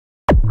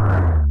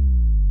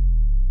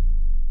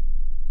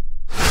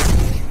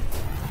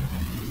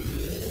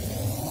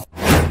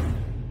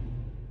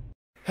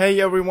Hey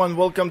everyone,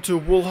 welcome to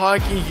Wool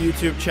Hockey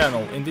YouTube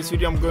channel. In this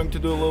video I'm going to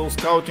do a little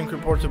scouting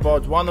report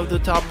about one of the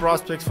top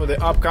prospects for the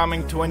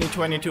upcoming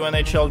 2022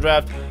 NHL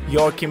draft,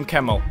 Joakim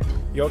Kemell.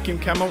 Joakim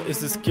Kemell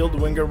is a skilled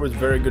winger with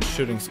very good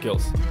shooting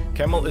skills.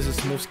 Kemell is a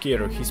smooth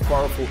skater, his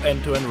powerful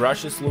end-to-end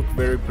rushes look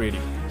very pretty.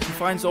 He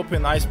finds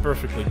open ice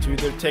perfectly to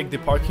either take the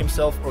puck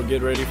himself or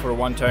get ready for a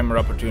one-timer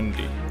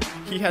opportunity.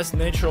 He has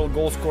natural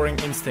goal-scoring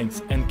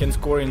instincts and can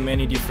score in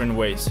many different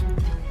ways.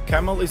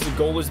 Kemell is the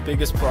goalie's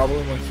biggest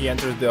problem when he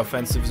enters the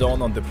offensive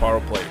zone on the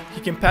power play. He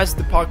can pass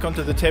the puck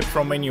onto the tape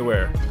from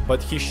anywhere,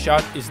 but his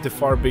shot is the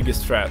far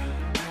biggest threat.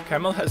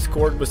 Kemell has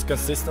scored with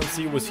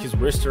consistency with his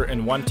wrister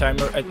and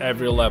one-timer at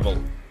every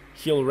level.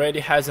 He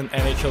already has an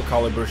NHL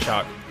caliber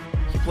shot.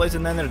 He plays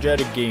an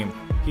energetic game.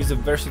 He's a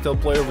versatile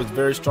player with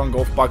very strong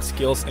off-puck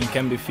skills and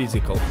can be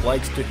physical,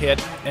 likes to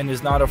hit, and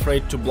is not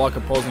afraid to block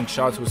opposing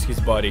shots with his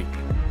body.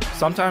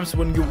 Sometimes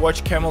when you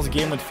watch Kemell's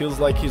game it feels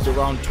like he's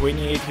around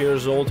 28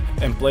 years old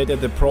and played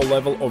at the pro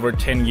level over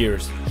 10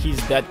 years.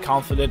 He's that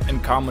confident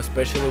and calm,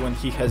 especially when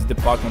he has the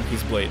puck on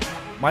his blade.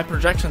 My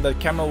projection that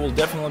Kemell will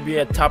definitely be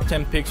at top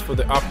 10 picks for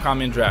the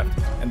upcoming draft,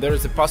 and there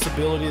is a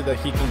possibility that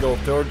he can go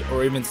third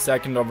or even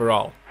second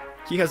overall.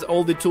 He has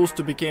all the tools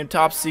to become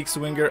top 6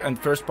 winger and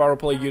first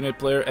powerplay unit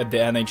player at the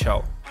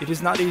NHL. It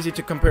is not easy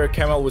to compare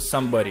Kemell with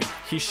somebody.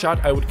 His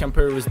shot I would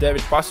compare with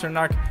David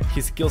Pastrnak,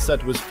 his skill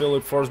set with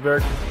Filip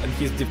Forsberg, and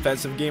his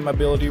defensive game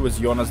ability with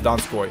Jonas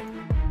Donskoy.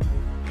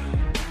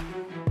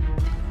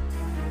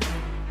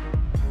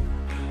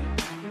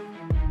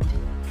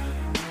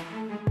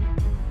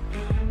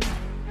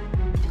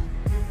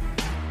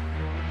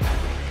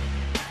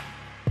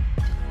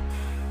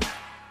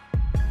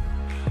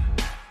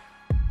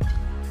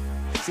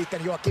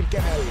 Sitten Joakim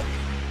Kemell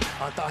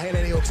antaa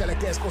Heleniukselle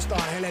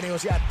keskustaan.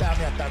 Helenius jättää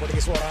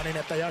kuitenkin suoraan niin,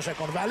 että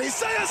Jacek on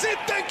välissä ja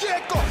sitten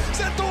kiekko!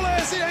 Se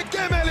tulee siihen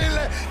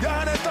Kemellille ja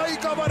hänen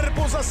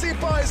taikavarpunsa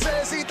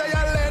sipaisee siitä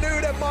jälleen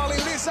yhden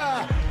maalin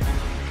lisää.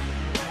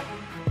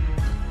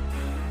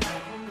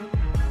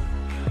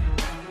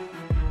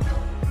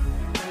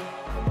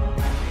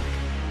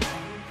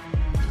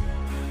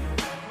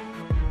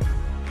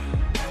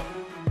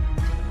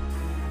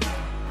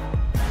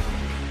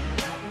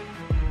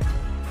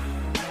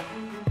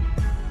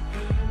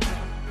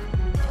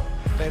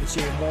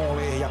 Pertsiin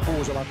Mooli ja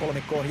Puusolan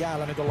kolmikko on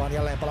jäällä. Nyt ollaan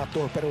jälleen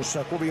palattu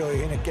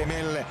peruskuvioihin.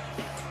 Kemell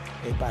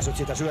ei päässyt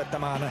sitä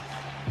syöttämään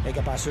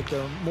eikä päässyt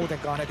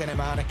muutenkaan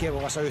etenemään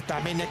kiekkovassa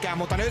yhtään minnekään,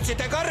 mutta nyt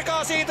sitten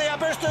karkaa siitä ja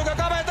pystyykö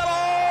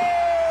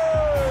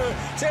kaventaloon?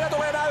 Siellä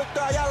tulee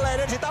näyttöä jälleen.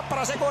 Ensin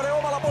Tappara sekoilee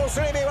omalla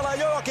puolustuslinjalla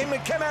Joakim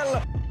Kemell.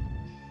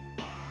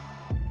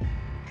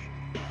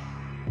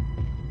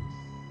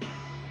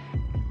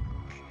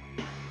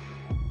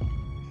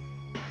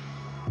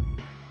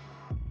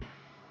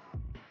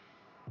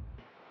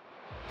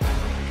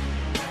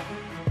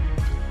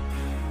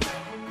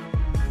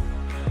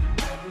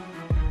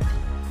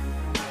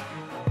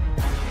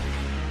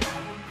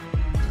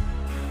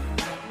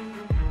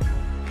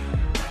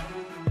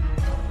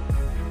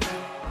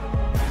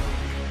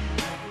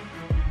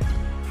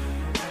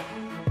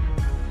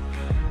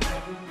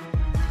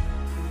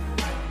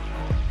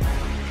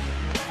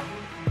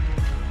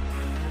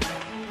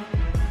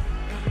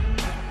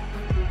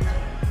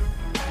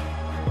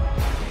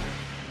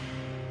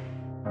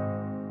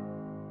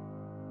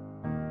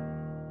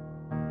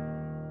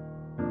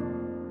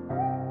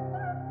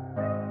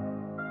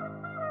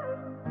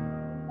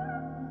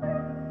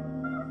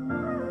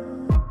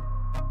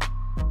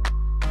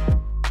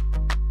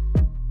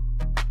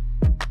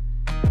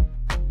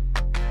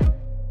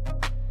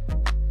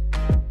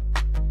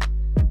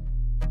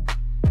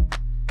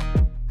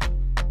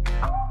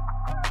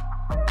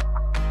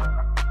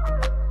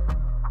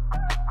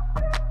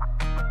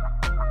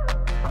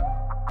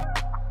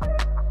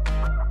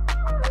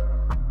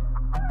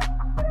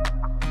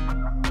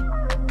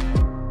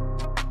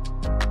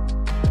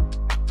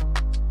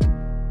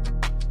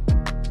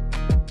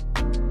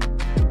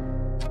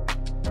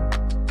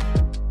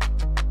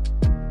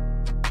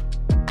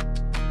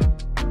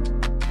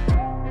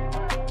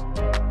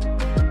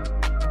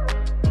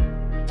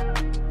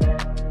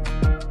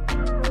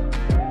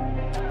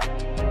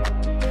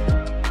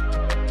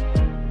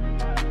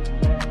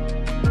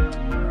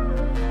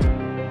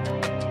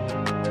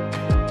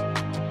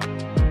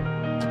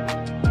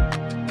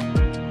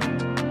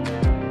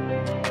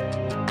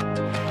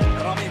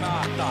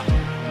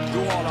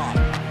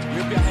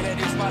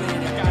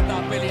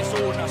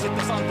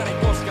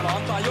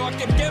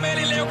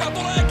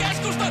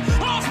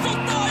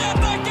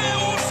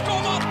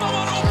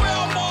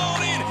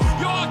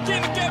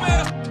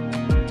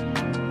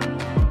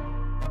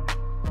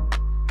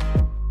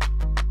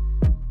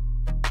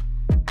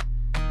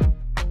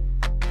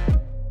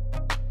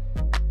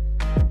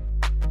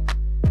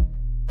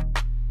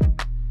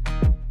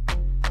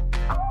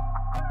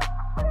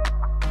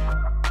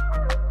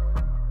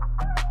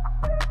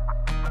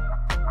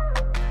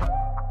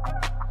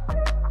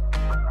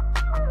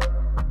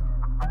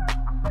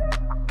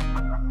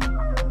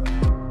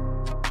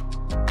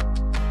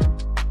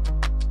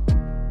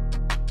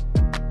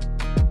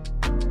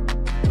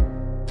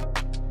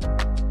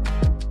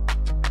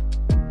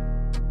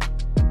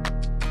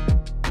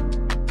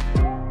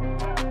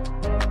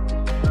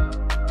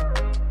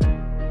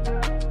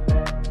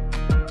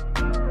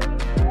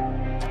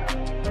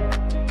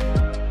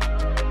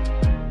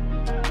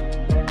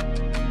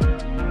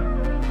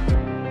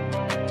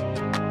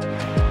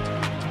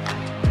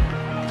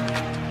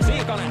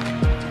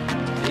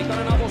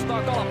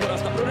 Kalapuinen